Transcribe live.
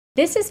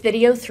This is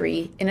video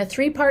 3 in a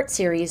 3-part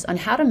series on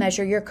how to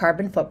measure your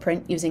carbon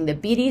footprint using the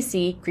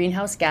BDC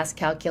Greenhouse Gas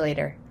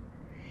Calculator.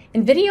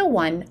 In video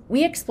 1,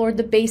 we explored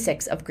the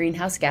basics of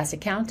greenhouse gas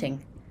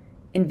accounting.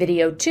 In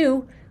video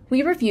 2,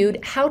 we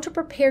reviewed how to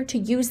prepare to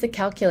use the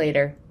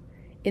calculator.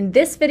 In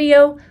this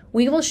video,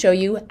 we will show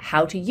you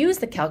how to use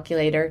the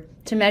calculator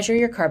to measure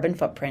your carbon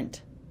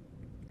footprint.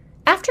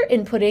 After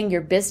inputting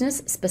your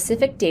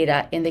business-specific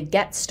data in the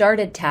Get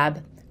Started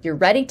tab, you're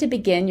ready to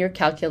begin your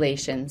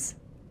calculations.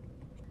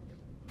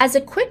 As a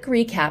quick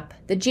recap,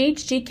 the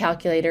GHG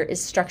calculator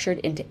is structured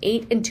into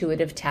 8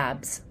 intuitive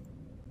tabs.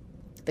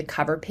 The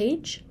cover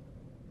page,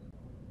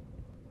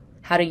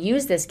 how to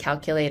use this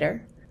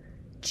calculator,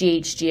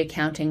 GHG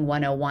Accounting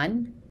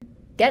 101,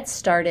 Get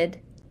Started,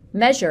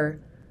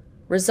 Measure,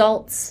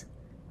 Results,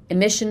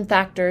 Emission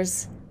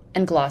Factors,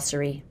 and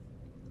Glossary.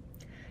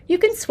 You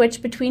can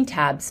switch between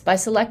tabs by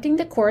selecting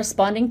the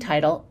corresponding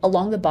title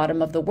along the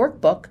bottom of the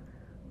workbook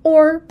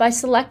or by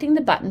selecting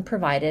the button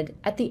provided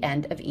at the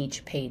end of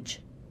each page.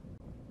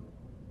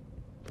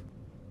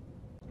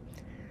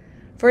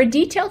 For a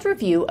detailed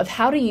review of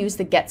how to use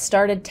the Get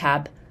Started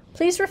tab,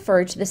 please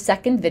refer to the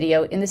second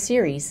video in the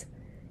series.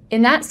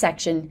 In that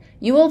section,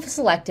 you will have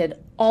selected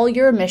all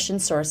your emission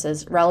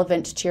sources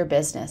relevant to your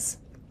business.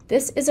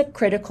 This is a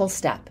critical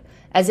step,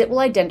 as it will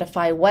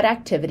identify what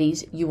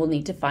activities you will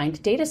need to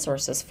find data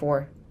sources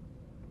for.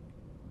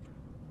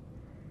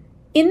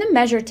 In the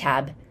Measure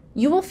tab,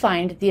 you will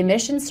find the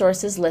emission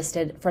sources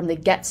listed from the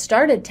Get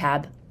Started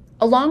tab,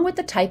 along with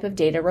the type of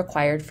data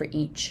required for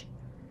each.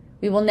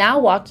 We will now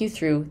walk you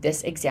through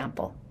this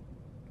example.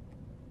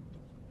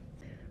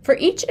 For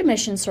each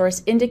emission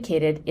source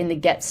indicated in the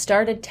Get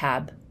Started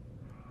tab,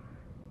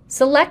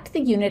 select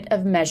the unit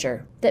of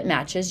measure that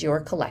matches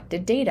your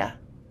collected data.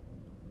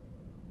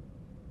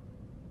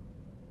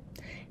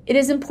 It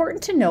is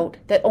important to note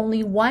that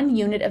only one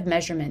unit of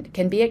measurement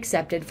can be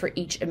accepted for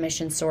each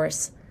emission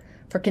source.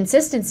 For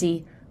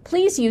consistency,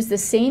 please use the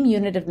same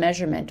unit of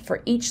measurement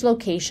for each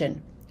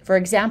location, for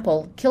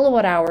example,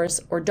 kilowatt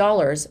hours or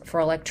dollars for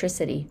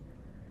electricity.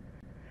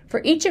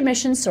 For each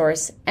emission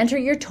source, enter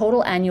your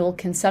total annual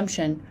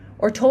consumption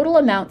or total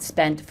amount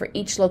spent for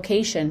each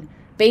location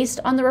based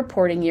on the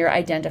reporting year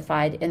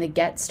identified in the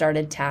Get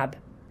Started tab.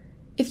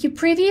 If you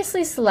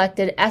previously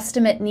selected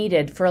estimate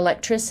needed for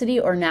electricity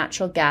or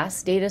natural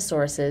gas data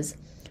sources,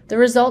 the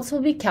results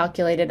will be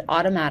calculated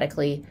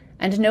automatically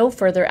and no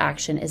further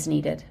action is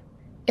needed.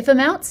 If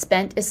amount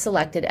spent is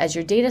selected as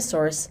your data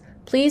source,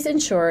 please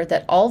ensure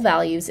that all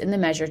values in the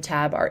Measure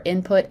tab are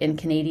input in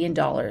Canadian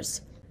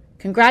dollars.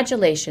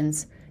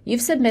 Congratulations!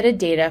 You've submitted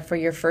data for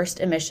your first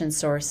emission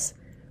source.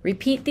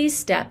 Repeat these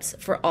steps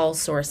for all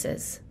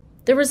sources.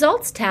 The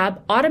Results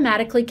tab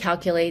automatically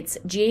calculates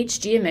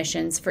GHG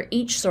emissions for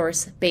each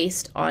source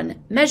based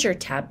on Measure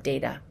tab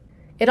data.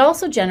 It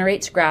also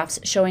generates graphs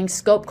showing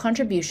scope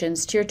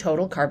contributions to your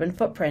total carbon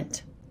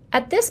footprint.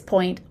 At this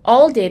point,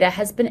 all data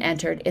has been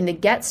entered in the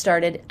Get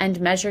Started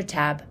and Measure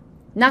tab.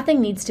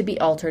 Nothing needs to be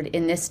altered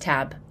in this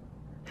tab.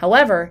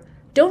 However,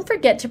 don't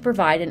forget to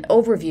provide an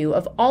overview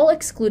of all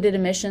excluded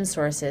emission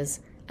sources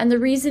and the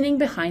reasoning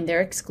behind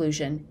their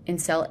exclusion in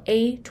cell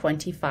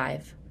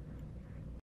A25.